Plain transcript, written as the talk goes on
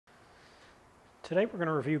Today we're going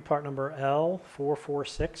to review part number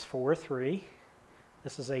L44643.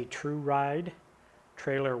 This is a TruRyde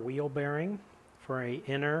Trailer Wheel Bearing for a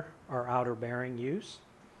inner or outer bearing use.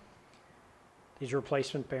 These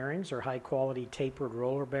replacement bearings are high quality tapered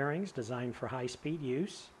roller bearings designed for high speed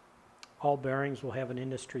use. All bearings will have an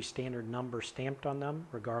industry standard number stamped on them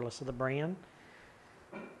regardless of the brand.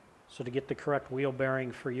 So to get the correct wheel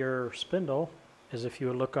bearing for your spindle is if you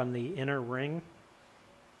would look on the inner ring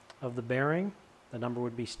of the bearing, the number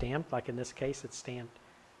would be stamped. Like in this case, it's stamped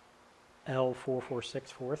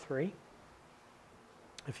L44643.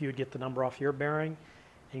 If you would get the number off your bearing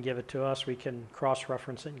and give it to us, we can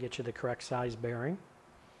cross-reference it and get you the correct size bearing.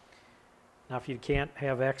 Now, if you can't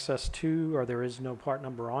have access to, or there is no part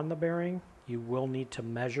number on the bearing, you will need to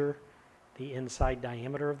measure the inside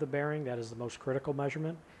diameter of the bearing. That is the most critical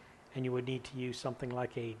measurement. And you would need to use something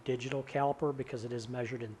like a digital caliper because it is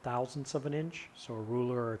measured in thousandths of an inch, so a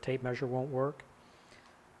ruler or a tape measure won't work.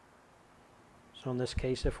 So in this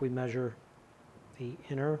case, if we measure the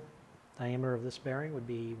inner diameter of this bearing would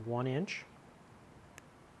be 1 inch.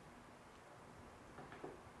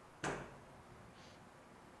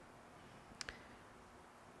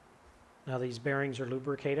 Now these bearings are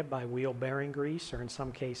lubricated by wheel bearing grease, or in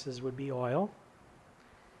some cases would be oil.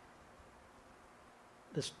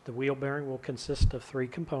 The wheel bearing will consist of 3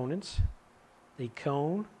 components: the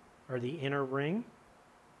cone, or the inner ring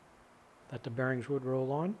that the bearings would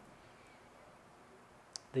roll on,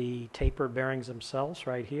 the tapered bearings themselves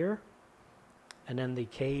right here, and then the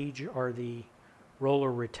cage or the roller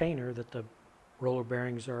retainer that the roller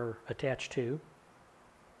bearings are attached to.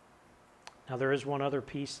 Now there is one other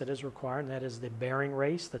piece that is required, and that is the bearing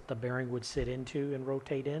race that the bearing would sit into and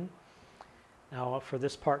rotate in. Now for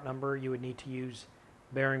this part number, you would need to use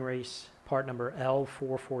bearing race part number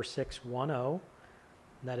L44610.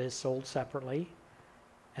 That is sold separately.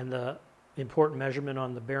 And the important measurement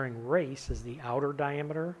on the bearing race is the outer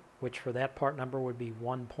diameter, which for that part number would be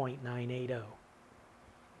 1.980.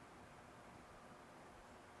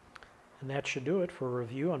 And that should do it for a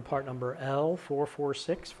review on part number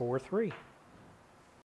L44643.